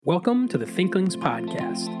Welcome to the Thinklings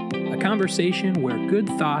podcast, a conversation where good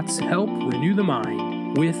thoughts help renew the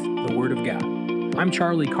mind with the Word of God. I'm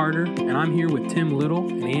Charlie Carter, and I'm here with Tim Little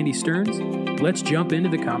and Andy Stearns. Let's jump into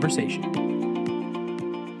the conversation.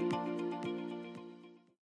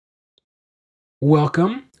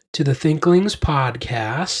 Welcome to the Thinklings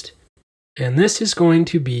podcast, and this is going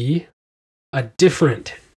to be a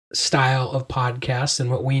different style of podcast than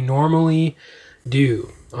what we normally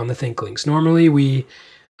do on the Thinklings. Normally, we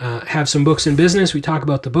have some books in business. We talk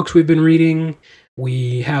about the books we've been reading.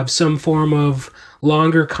 We have some form of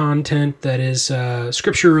longer content that is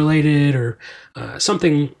scripture related or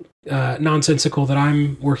something nonsensical that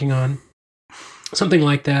I'm working on, something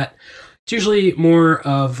like that. It's usually more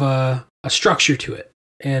of a structure to it.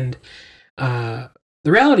 And the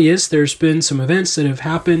reality is there's been some events that have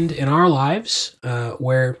happened in our lives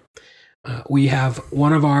where we have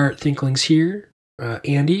one of our Thinklings here,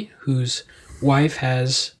 Andy, whose wife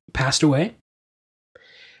has passed away.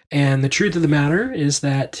 And the truth of the matter is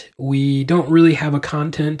that we don't really have a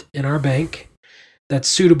content in our bank that's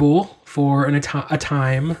suitable for a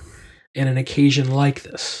time and an occasion like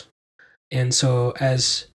this. And so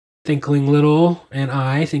as Thinkling Little and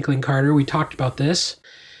I, Thinkling Carter, we talked about this.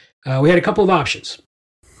 We had a couple of options.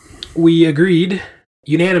 We agreed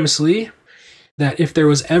unanimously that if there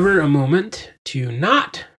was ever a moment to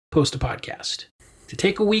not post a podcast, to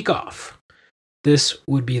take a week off, this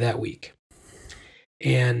would be that week.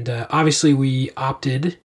 And obviously we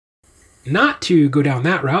opted not to go down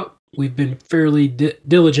that route. We've been fairly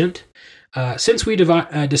diligent. Since we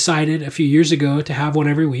decided a few years ago to have one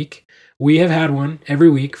every week, we have had one every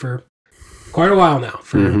week for quite a while now,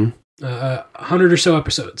 for 100 or so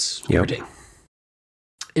episodes. Yep.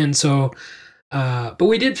 And so, but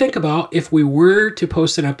we did think about if we were to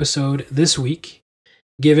post an episode this week,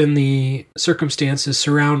 given the circumstances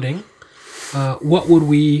surrounding, what would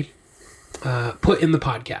we put in the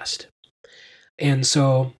podcast? And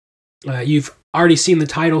so you've already seen the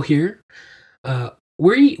title here.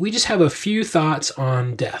 We just have a few thoughts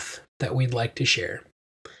on death that we'd like to share.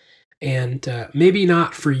 And maybe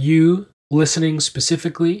not for you listening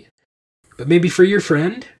specifically, but maybe for your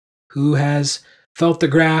friend who has felt the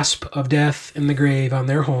grasp of death in the grave on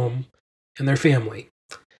their home and their family.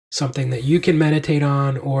 Something that you can meditate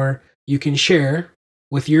on or you can share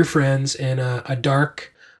with your friends in a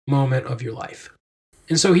dark moment of your life.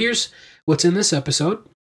 And so here's what's in this episode.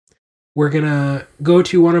 We're going to go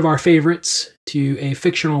to one of our favorites, to a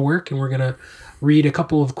fictional work, and we're going to read a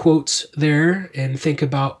couple of quotes there and think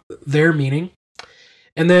about their meaning.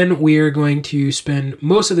 And then we are going to spend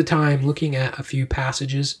most of the time looking at a few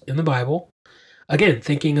passages in the Bible. Again,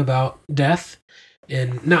 thinking about death,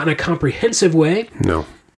 and not in a comprehensive way. No.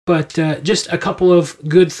 But just a couple of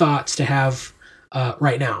good thoughts to have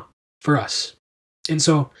right now for us. And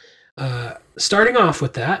so starting off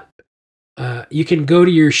with that, you can go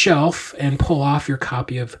to your shelf and pull off your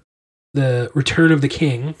copy of The Return of the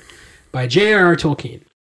King by J.R.R. Tolkien.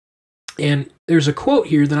 And there's a quote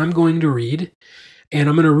here that I'm going to read, and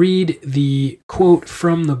I'm going to read the quote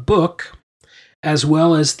from the book as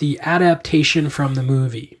well as the adaptation from the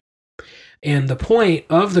movie. And the point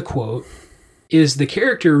of the quote is the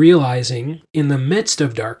character realizing in the midst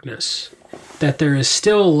of darkness that there is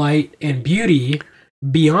still light and beauty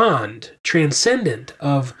beyond, transcendent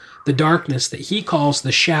of the darkness that he calls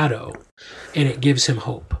the shadow, and it gives him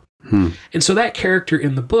hope. And so that character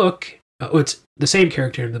in the book, it's the same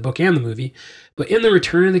character in the book and the movie, but in The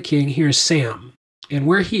Return of the King, here's Sam. And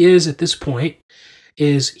where he is at this point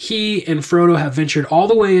is he and Frodo have ventured all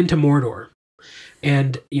the way into Mordor.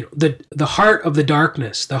 And you know the heart of the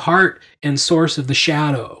darkness, the heart and source of the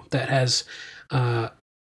shadow that has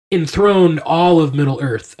enthroned all of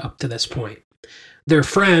Middle-earth up to this point. Their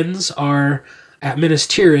friends are at Minas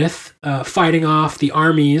Tirith fighting off the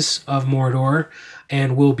armies of Mordor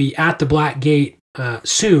and will be at the Black Gate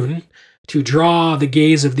soon to draw the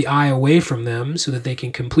gaze of the eye away from them so that they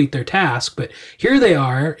can complete their task. But here they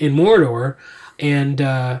are in Mordor, and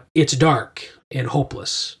it's dark and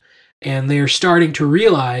hopeless. And they're starting to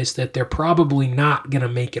realize that they're probably not going to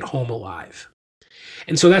make it home alive.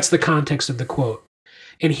 And so that's the context of the quote.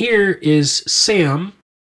 And here is Sam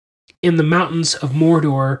in the mountains of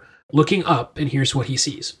Mordor looking up, and here's what he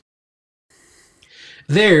sees.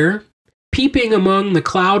 There, peeping among the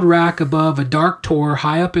cloud rack above a dark tor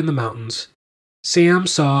high up in the mountains, Sam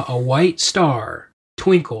saw a white star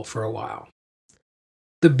twinkle for a while.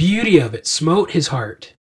 The beauty of it smote his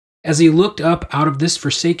heart as he looked up out of this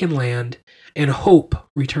forsaken land, and hope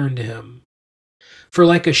returned to him. For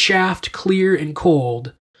like a shaft clear and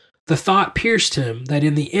cold, the thought pierced him that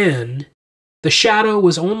in the end, the shadow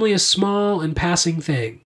was only a small and passing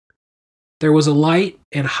thing, there was a light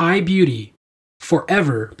and high beauty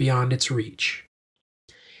forever beyond its reach.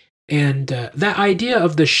 And that idea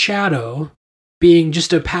of the shadow being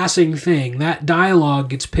just a passing thing, that dialogue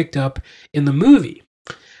gets picked up in the movie.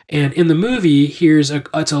 And in the movie,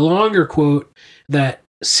 it's a longer quote that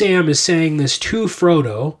Sam is saying this to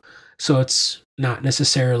Frodo, so it's not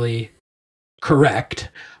necessarily correct,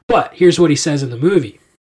 but here's what he says in the movie.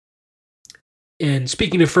 And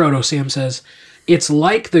speaking to Frodo, Sam says, "It's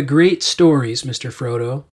like the great stories, Mr.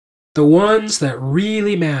 Frodo, the ones that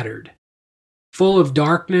really mattered. Full of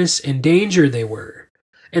darkness and danger they were.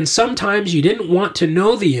 And sometimes you didn't want to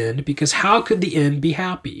know the end because how could the end be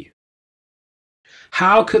happy?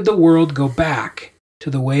 How could the world go back to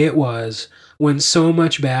the way it was when so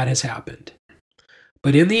much bad has happened?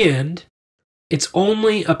 But in the end, it's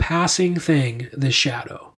only a passing thing, this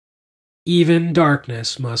shadow. Even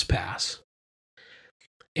darkness must pass."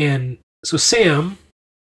 And so Sam,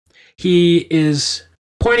 he is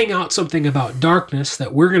pointing out something about darkness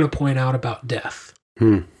that we're going to point out about death.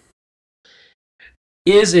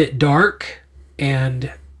 Is it dark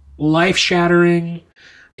and life-shattering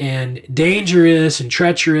and dangerous and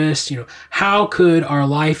treacherous? How could our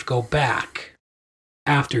life go back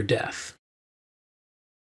after death?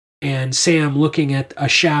 And Sam, looking at a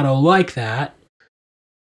shadow like that,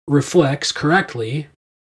 reflects correctly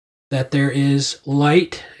that there is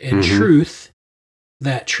light and truth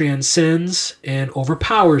that transcends and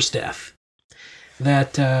overpowers death.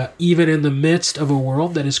 That even in the midst of a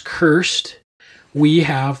world that is cursed, we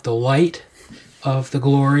have the light of the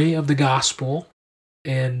glory of the gospel.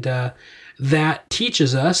 And that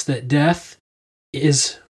teaches us that death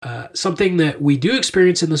is something that we do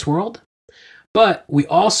experience in this world, but we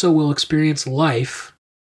also will experience life,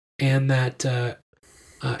 and that,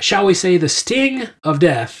 shall we say, the sting of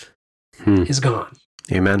death is gone.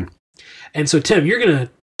 Amen. And so, Tim, you're going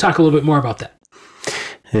to talk a little bit more about that.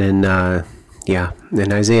 And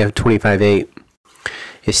in Isaiah 25:8,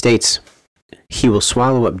 it states, "He will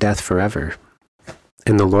swallow up death forever,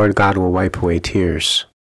 and the Lord God will wipe away tears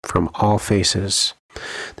from all faces."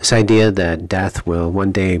 This idea that death will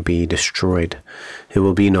one day be destroyed, it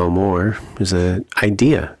will be no more, is an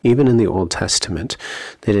idea. Even in the Old Testament,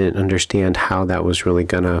 they didn't understand how that was really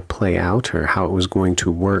going to play out or how it was going to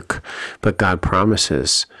work. But God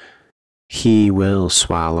promises He will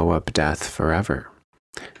swallow up death forever,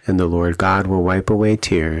 and the Lord God will wipe away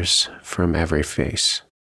tears from every face.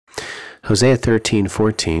 Hosea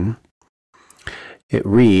 13:14, it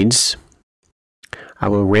reads, "I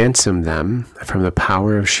will ransom them from the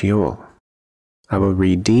power of Sheol. I will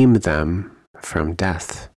redeem them from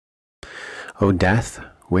death. O death,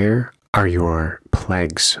 where are your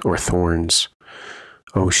plagues or thorns?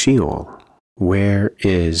 O Sheol, where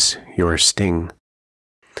is your sting?"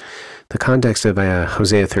 The context of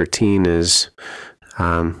Hosea 13 is,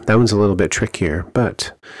 that one's a little bit trickier,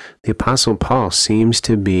 but the Apostle Paul seems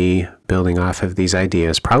to be building off of these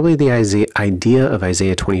ideas, probably the idea of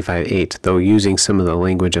Isaiah 25:8, though using some of the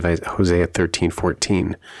language of Hosea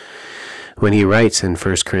 13:14. When he writes in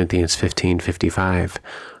 1 Corinthians 15:55,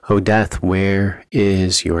 "O death, where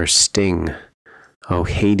is your sting? O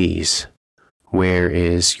Hades, where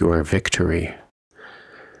is your victory?"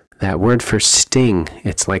 That word for sting,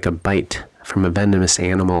 it's like a bite from a venomous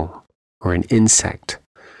animal or an insect,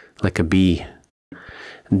 like a bee.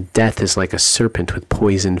 Death is like a serpent with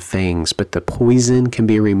poison fangs, but the poison can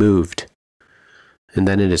be removed, and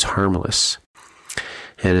then it is harmless.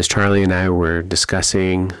 And as Charlie and I were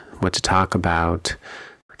discussing what to talk about,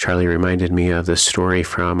 Charlie reminded me of the story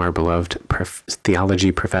from our beloved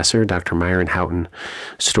theology professor, Dr. Myron Houghton.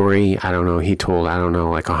 Story, he told,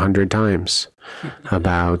 like 100 times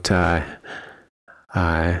about, it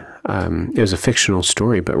was a fictional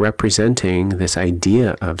story, but representing this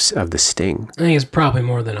idea of the sting. I think it's probably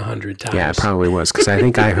more than 100 times. Yeah, it probably was, because I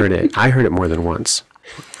think I heard it more than once.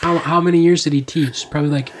 How many years did he teach?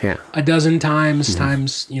 Probably a dozen times,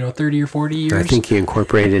 times 30 or 40 years. I think he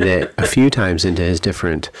incorporated it a few times into his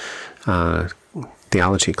different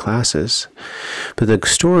theology classes. But the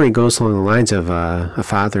story goes along the lines of a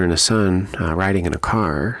father and a son riding in a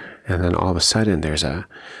car, and then all of a sudden there's a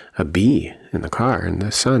bee in the car, and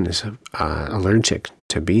the son is allergic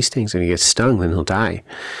to bee stings, and he gets stung, then he'll die.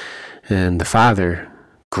 And the father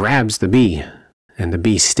grabs the bee, and the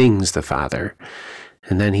bee stings the father.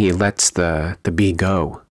 And then he lets the bee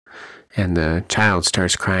go. And the child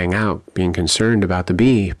starts crying out, being concerned about the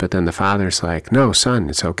bee. But then the father's like, "No, son,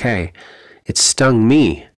 it's okay. It stung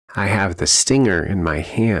me. I have the stinger in my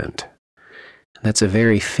hand." That's a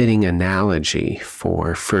very fitting analogy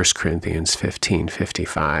for 1 Corinthians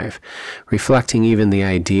 15:55, reflecting even the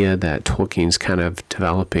idea that Tolkien's kind of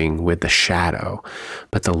developing with the shadow,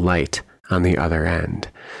 but the light on the other end.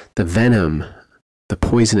 The venom, the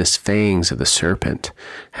poisonous fangs of the serpent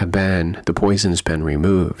the poison's been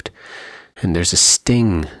removed, and there's a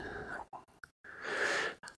sting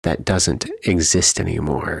that doesn't exist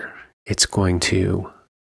anymore. It's going to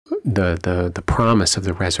the promise of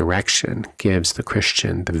the resurrection gives the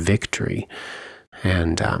Christian the victory,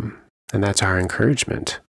 and that's our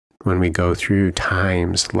encouragement when we go through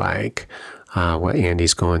times like what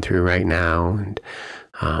Andy's going through right now.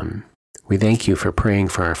 And we thank you for praying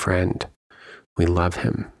for our friend. We love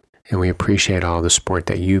him, and we appreciate all the support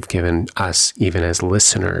that you've given us, even as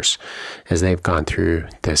listeners, as they've gone through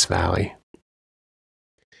this valley.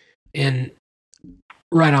 And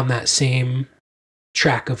right on that same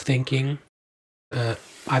track of thinking,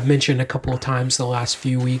 I've mentioned a couple of times the last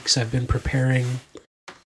few weeks I've been preparing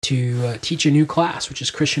to teach a new class, which is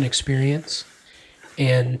Christian Experience.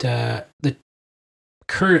 And the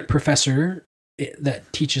current professor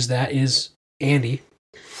that teaches that is Andy.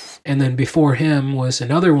 And then before him was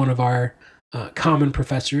another one of our common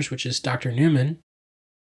professors, which is Dr. Newman.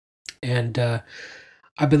 And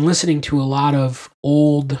I've been listening to a lot of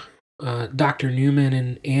old Dr. Newman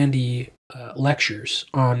and Andy lectures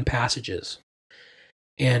on passages.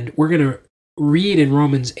 And we're going to read in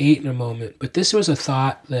Romans 8 in a moment, but this was a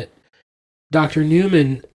thought that Dr.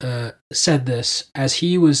 Newman said this as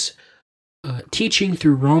he was teaching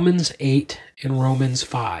through Romans 8 and Romans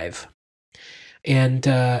 5. And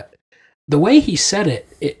the way he said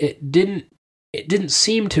it didn't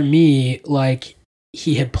seem to me like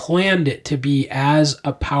he had planned it to be as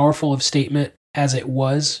a powerful of statement as it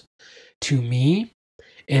was to me.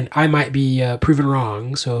 And I might be proven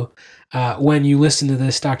wrong. So when you listen to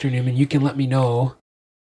this, Dr. Newman, you can let me know.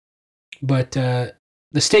 But the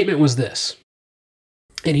statement was this.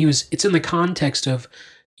 And it's in the context of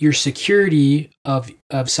your security of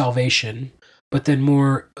salvation, but then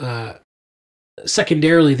more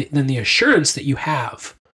secondarily than the assurance that you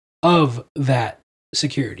have of that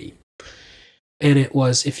security. And it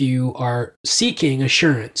was, if you are seeking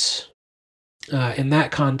assurance, in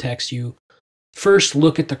that context, you first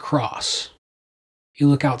look at the cross. You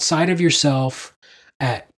look outside of yourself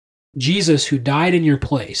at Jesus who died in your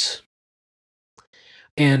place.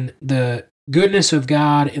 And the goodness of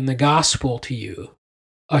God in the gospel to you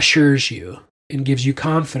assures you and gives you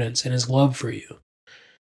confidence in his love for you.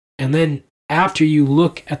 And then after you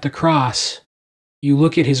look at the cross, you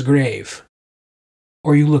look at his grave,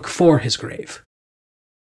 or you look for his grave.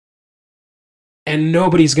 And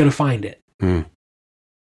nobody's going to find it.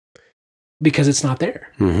 Because it's not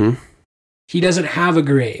there. Mm-hmm. He doesn't have a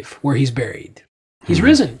grave where he's buried. He's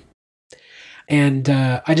risen. And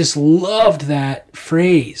I just loved that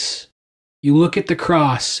phrase. You look at the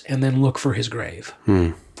cross and then look for his grave.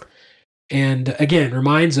 And again,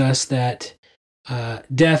 reminds us that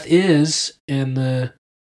death is, in the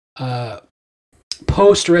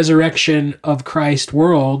post-resurrection of Christ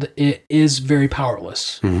world, it is very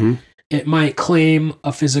powerless. It might claim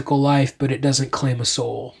a physical life, but it doesn't claim a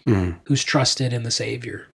soul who's trusted in the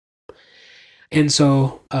Savior. And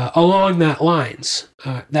so along that lines,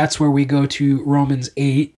 that's where we go to Romans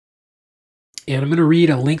 8. And I'm going to read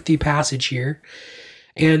a lengthy passage here.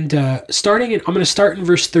 And I'm going to start in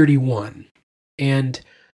verse 31. And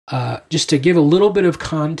just to give a little bit of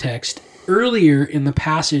context, earlier in the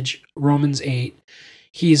passage, Romans 8,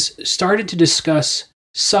 he's started to discuss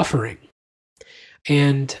suffering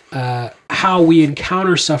and how we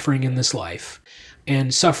encounter suffering in this life,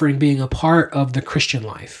 and suffering being a part of the Christian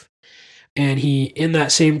life. And he, in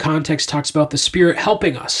that same context, talks about the Spirit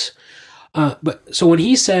helping us. But so when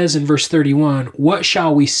he says in verse 31, what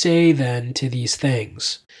shall we say then to these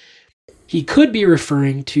things? He could be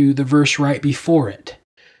referring to the verse right before it,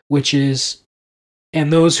 which is,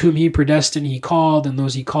 and those whom he predestined he called, and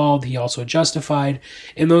those he called he also justified,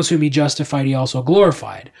 and those whom he justified he also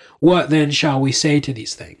glorified. What then shall we say to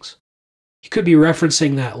these things? He could be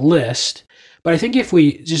referencing that list, but I think if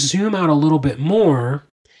we just zoom out a little bit more,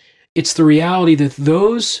 it's the reality that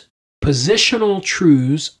those positional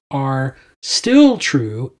truths are still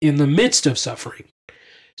true in the midst of suffering.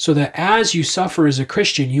 So that as you suffer as a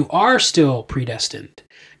Christian, you are still predestined,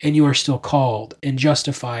 and you are still called and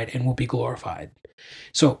justified and will be glorified.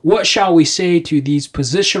 So what shall we say to these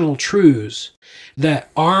positional truths that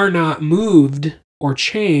are not moved or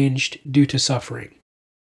changed due to suffering?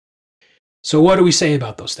 So what do we say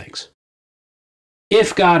about those things?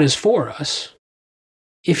 If God is for us,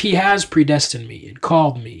 if he has predestined me and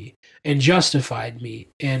called me and justified me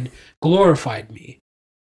and glorified me.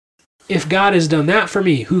 If God has done that for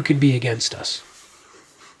me, who can be against us?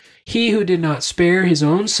 He who did not spare his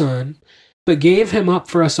own son, but gave him up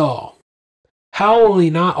for us all, how will he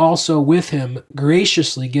not also with him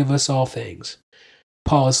graciously give us all things?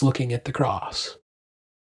 Paul is looking at the cross.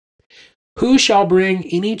 Who shall bring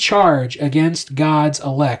any charge against God's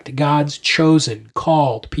elect, God's chosen,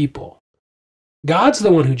 called people? God's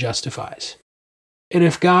the one who justifies. And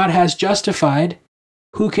if God has justified,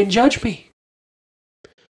 who can judge me?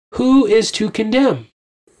 Who is to condemn?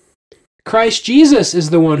 Christ Jesus is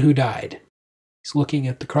the one who died. He's looking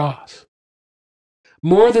at the cross.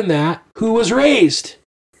 More than that, who was raised?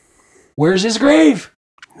 Where's his grave?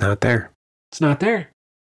 Not there. It's not there.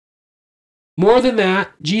 More than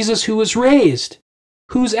that, Jesus who was raised,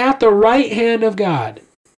 who's at the right hand of God,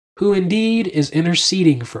 who indeed is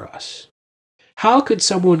interceding for us. How could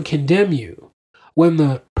someone condemn you when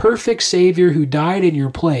the perfect Savior who died in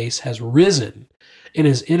your place has risen and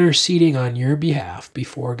is interceding on your behalf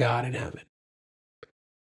before God in heaven?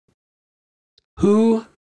 Who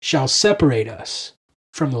shall separate us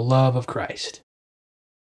from the love of Christ?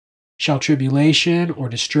 Shall tribulation or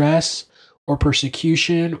distress or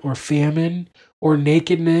persecution or famine or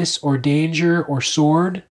nakedness or danger or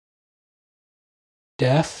sword?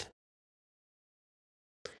 Death?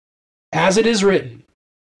 As it is written,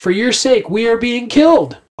 for your sake we are being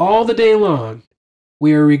killed all the day long.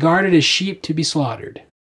 We are regarded as sheep to be slaughtered.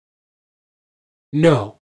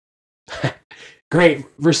 No. Great.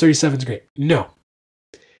 Verse 37 is great. No.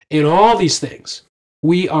 In all these things,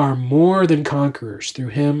 we are more than conquerors through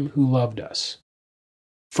him who loved us.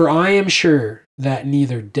 For I am sure that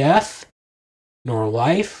neither death, nor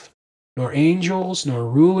life, nor angels, nor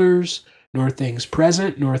rulers, nor things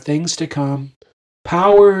present, nor things to come,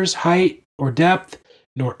 powers, height, or depth,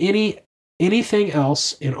 nor anything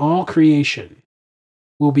else in all creation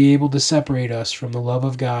will be able to separate us from the love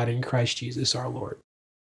of God in Christ Jesus our Lord.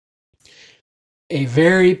 A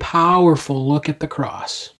very powerful look at the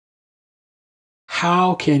cross.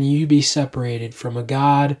 How can you be separated from a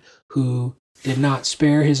God who did not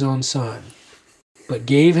spare his own son, but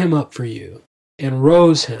gave him up for you and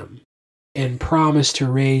rose him and promised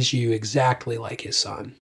to raise you exactly like his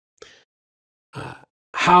son?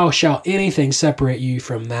 How shall anything separate you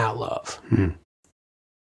from that love?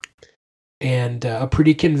 And a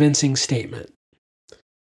pretty convincing statement.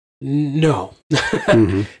 No.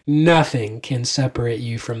 Nothing can separate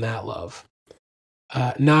you from that love.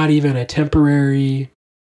 Not even a temporary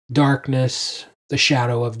darkness, the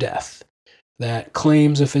shadow of death that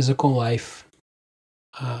claims a physical life.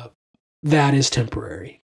 That is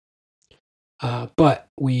temporary. But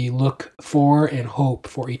we look for and hope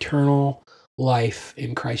for eternal life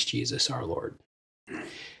in Christ Jesus our Lord.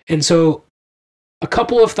 And so, a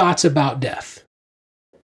couple of thoughts about death.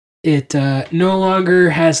 It no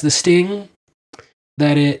longer has the sting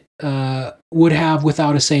that it would have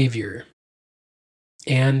without a Savior.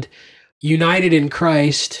 And united in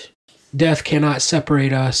Christ, death cannot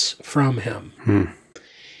separate us from him.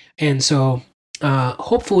 And so,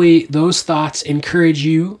 hopefully those thoughts encourage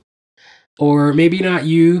you, or maybe not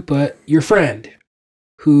you, but your friend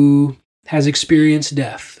who has experienced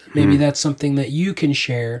death. Maybe that's something that you can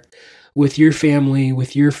share with your family,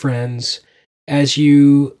 with your friends, as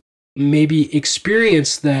you maybe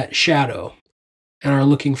experience that shadow and are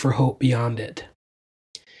looking for hope beyond it.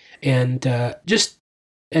 And just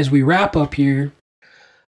as we wrap up here,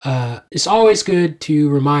 it's always good to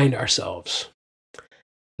remind ourselves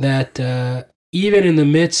that even in the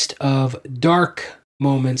midst of dark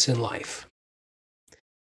moments in life,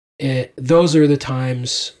 those are the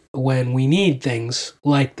times when we need things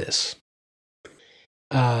like this.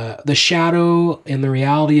 The shadow and the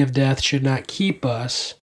reality of death should not keep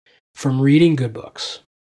us from reading good books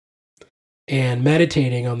and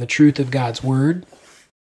meditating on the truth of God's word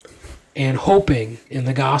and hoping in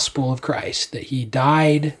the gospel of Christ that he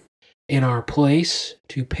died in our place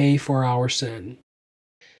to pay for our sin,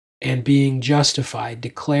 and being justified,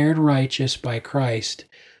 declared righteous by Christ,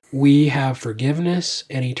 we have forgiveness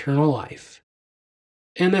and eternal life,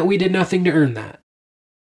 and that we did nothing to earn that.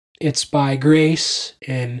 It's by grace,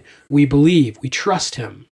 and we believe, we trust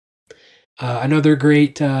him. Another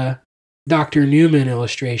great Dr. Newman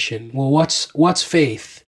illustration. Well, what's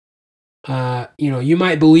faith? You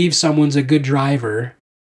might believe someone's a good driver,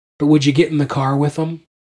 but would you get in the car with them?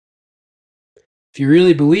 If you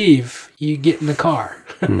really believe, you get in the car.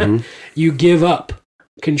 You give up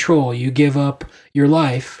control. You give up your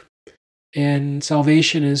life. And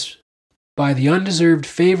salvation is by the undeserved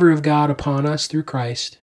favor of God upon us through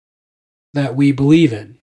Christ that we believe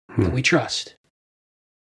in, that we trust.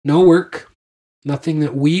 no work, nothing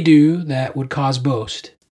that we do that would cause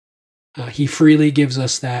boast. He freely gives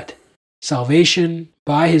us that salvation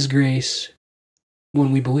by his grace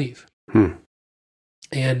when we believe.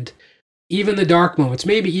 And even the dark moments,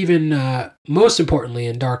 maybe even most importantly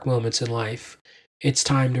in dark moments in life, it's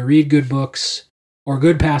time to read good books or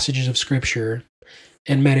good passages of Scripture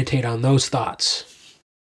and meditate on those thoughts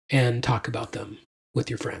and talk about them with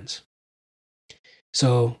your friends.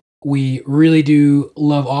 So we really do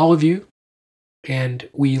love all of you, and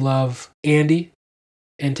we love Andy.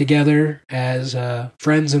 And together, as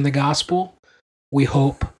friends in the gospel, we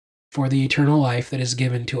hope for the eternal life that is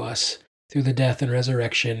given to us through the death and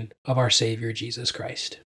resurrection of our Savior, Jesus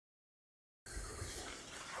Christ.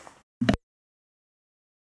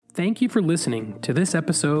 Thank you for listening to this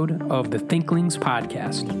episode of the Thinklings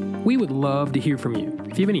podcast. We would love to hear from you.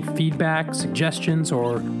 If you have any feedback, suggestions,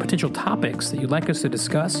 or potential topics that you'd like us to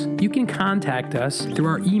discuss, you can contact us through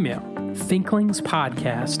our email,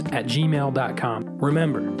 thinklingspodcast@gmail.com.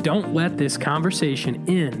 Remember, don't let this conversation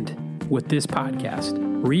end with this podcast.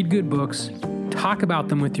 Read good books, talk about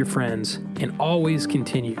them with your friends, and always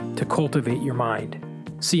continue to cultivate your mind.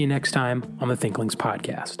 See you next time on the Thinklings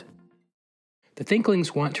podcast. The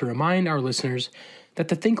Thinklings want to remind our listeners that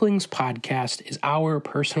the Thinklings podcast is our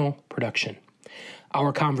personal production.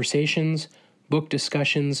 Our conversations, book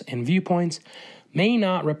discussions, and viewpoints may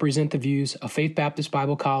not represent the views of Faith Baptist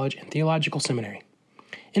Bible College and Theological Seminary.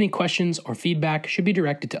 Any questions or feedback should be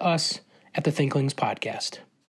directed to us at the Thinklings podcast.